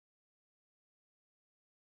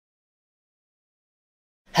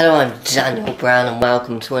Hello, I'm Daniel Brown and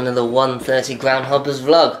welcome to another 1:30 Groundhoppers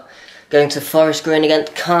vlog. Going to Forest Green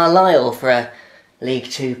against Carlisle for a League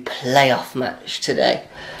 2 playoff match today.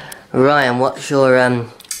 Ryan, what's your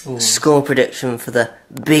score prediction for the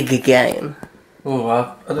big game? Oh,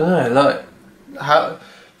 I don't know, like, how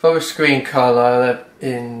Forest Green, Carlisle are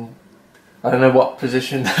in, I don't know what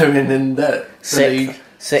position they're in the league.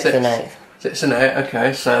 Sixth and eighth. 6 and 8,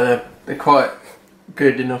 okay, so they're quite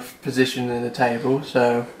good enough position in the table,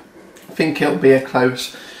 so I think it'll be a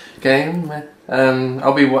close game.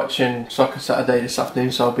 I'll be watching Soccer Saturday this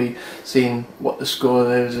afternoon, so I'll be seeing what the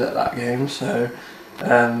score is at that game, so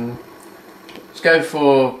let's go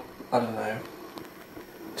for, I don't know,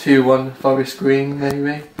 2-1 Forest Green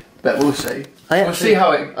maybe, but we'll see. We'll see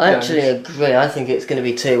how it goes. I actually agree. I think it's going to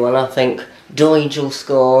be 2-1. I think Doige will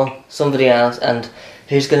score, somebody else, and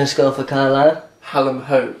who's going to score for Carlisle? Hallam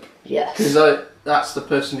Hope. Yes. Because that's the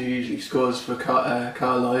person who usually scores for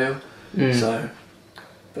Carlisle. So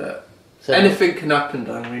anything can happen,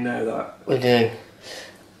 Dan, we know that. We do.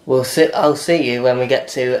 I'll see you when we get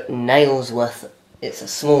to Nailsworth. It's a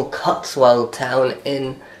small Cotswold town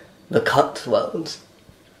in the Cotswolds,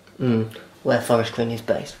 where Forest Green is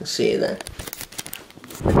based. We'll see you there.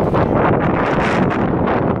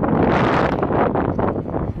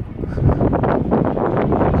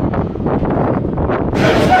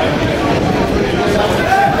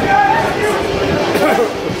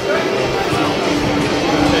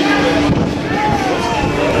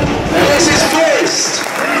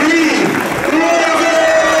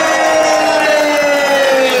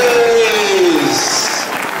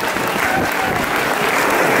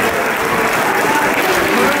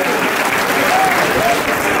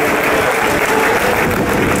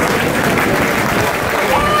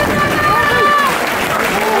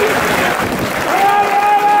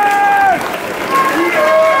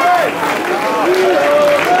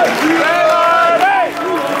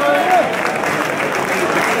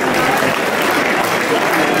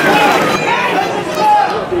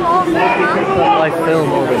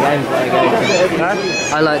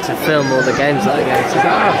 I like to film all the games that I go to.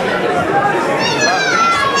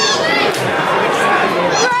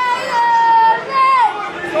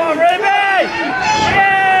 Come on, Ruby!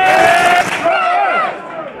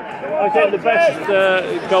 I think the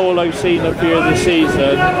best goal I've seen up here this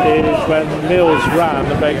season is when Mills ran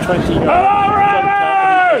about 20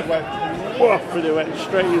 yards. And it went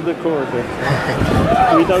straight in the corner.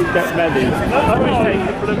 We don't get many. I always take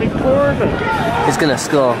it for the big corner. He's going to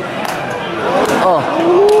score. Oh,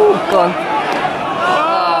 go on.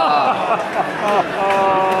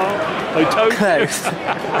 I told Close.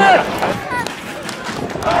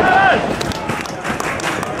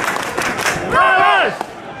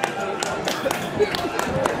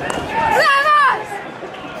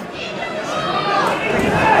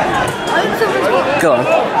 Go on.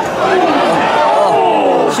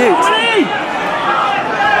 Oh, shoot.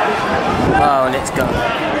 Oh, and it's gone.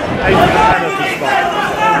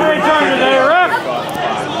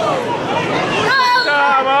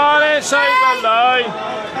 Come on, it's over the line.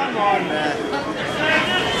 Come on, man.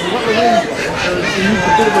 What the win? You need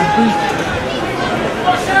a bit of a boost.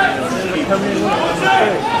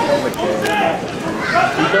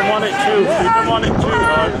 You don't want it too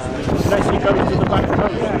high. Unless you go to the back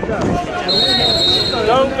post.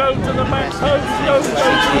 Don't go to the back post. Don't go to the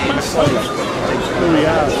back post. Oh,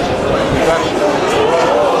 yeah.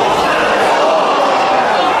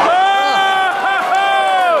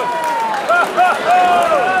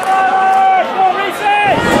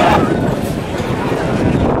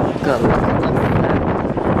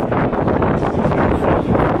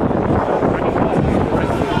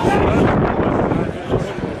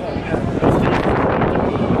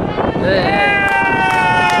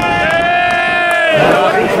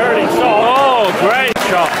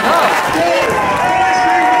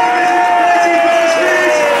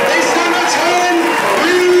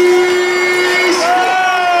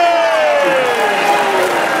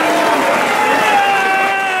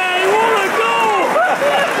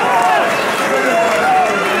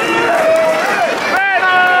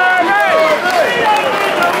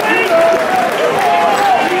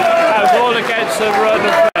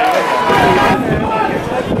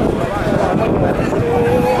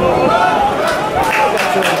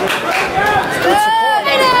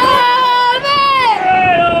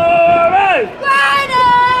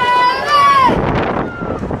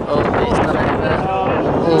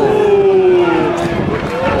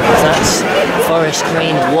 Forest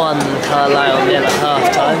Green won Carlisle nil at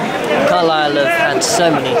half time. Carlisle have had so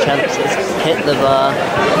many chances, hit the bar.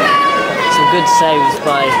 Some good saves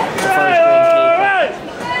by the Forest Green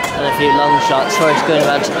keeper. and a few long shots. Forest Green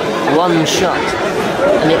have had one shot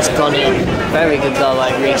and it's gone in. Very good goal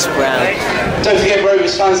by Reece Brown. Don't forget,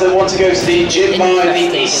 Rovers fans that want to go to the gym bar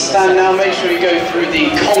in the East Stand now, make sure you go through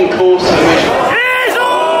the concourse.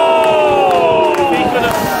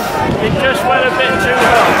 It just went a bit too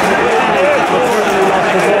hard.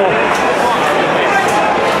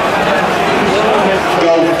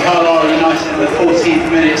 Goal for Carlisle United in the 14th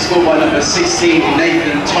minute, scored by number 16,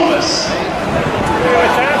 Nathan Thomas.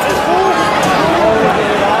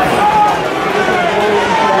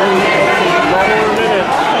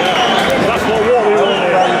 That's what we want.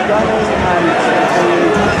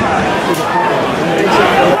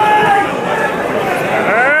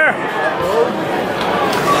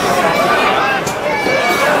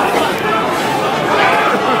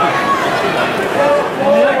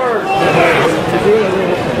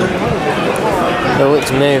 Oh,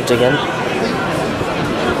 it's moved again.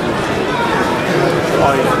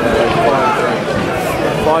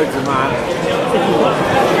 Five's a man.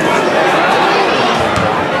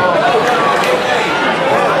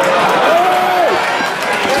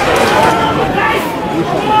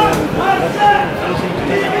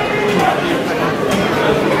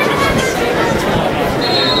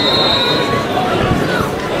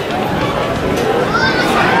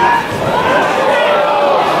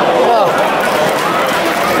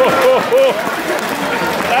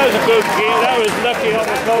 That was a good game. That was lucky on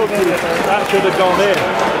the goalkeeper. That should have gone in.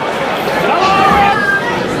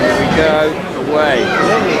 Here we go, away.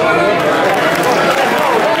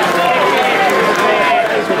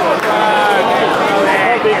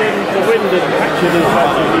 Probably in the wind and catch it as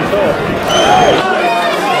much as he thought.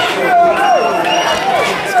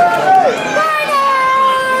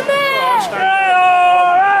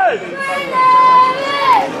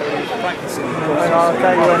 I'll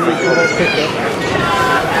tell you when we can pick it.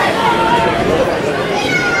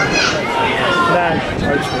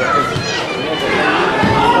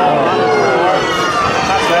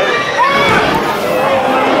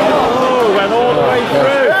 Oh, went all the way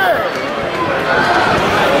through.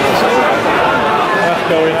 That's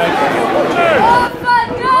going out.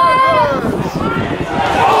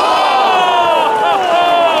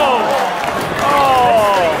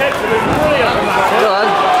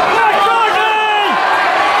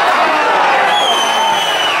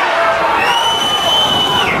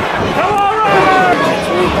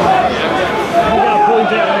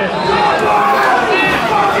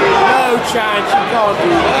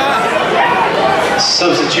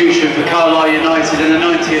 Substitution for Carlisle United in the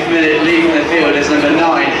 90th minute, leaving the field is number 9,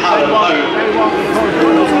 Hallam Hope,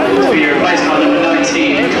 to be replaced by number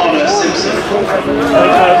 19, Connor Simpson.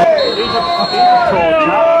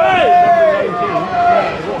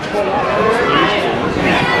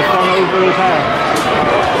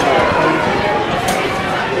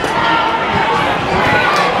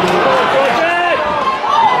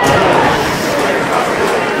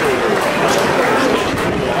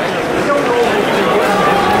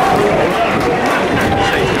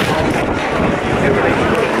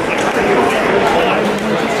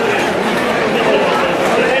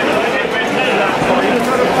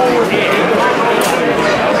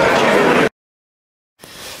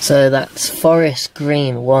 So that's Forest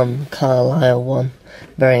Green 1, Carlisle 1.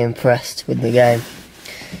 Very impressed with the game.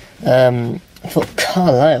 I thought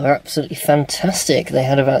Carlisle were absolutely fantastic. They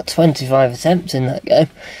had about 25 attempts in that game.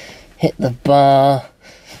 Hit the bar,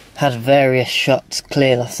 had various shots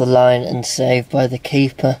cleared off the line and saved by the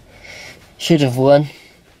keeper. Should have won.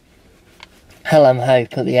 Hallam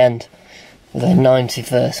Hope at the end with a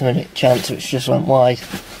 91st minute chance which just went wide.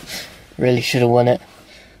 Really should have won it.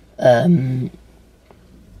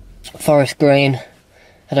 Forest Green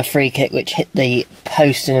had a free kick which hit the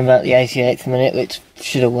post in about the 88th minute, which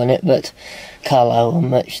should have won it, but Carlisle were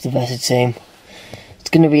much the better team. It's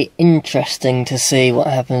going to be interesting to see what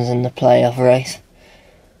happens in the playoff race.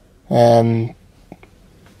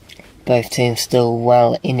 Both teams still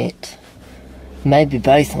well in it. Maybe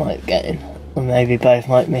both might get in, or maybe both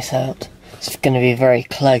might miss out. It's going to be very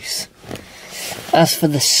close. As for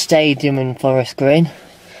the stadium in Forest Green,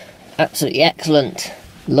 absolutely excellent.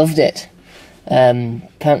 Loved it.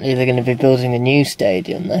 Apparently they're going to be building a new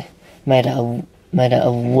stadium though, made out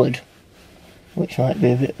of wood, which might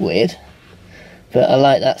be a bit weird. But I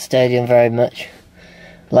like that stadium very much.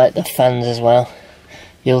 Like the fans as well.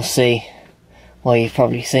 You'll see. Well, you've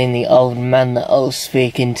probably seen the old man that I was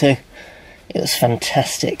speaking to. It was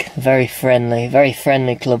fantastic. Very friendly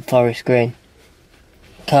club, Forest Green.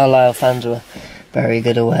 Carlisle fans were very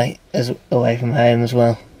good away from home as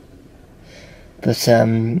well. But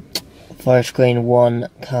Forest Green 1,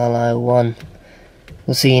 Carlisle 1.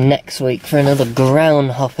 we'll see you next week for another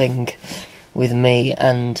ground hopping with me,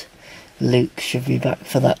 and Luke should be back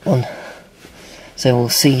for that one. So we'll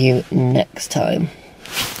see you next time.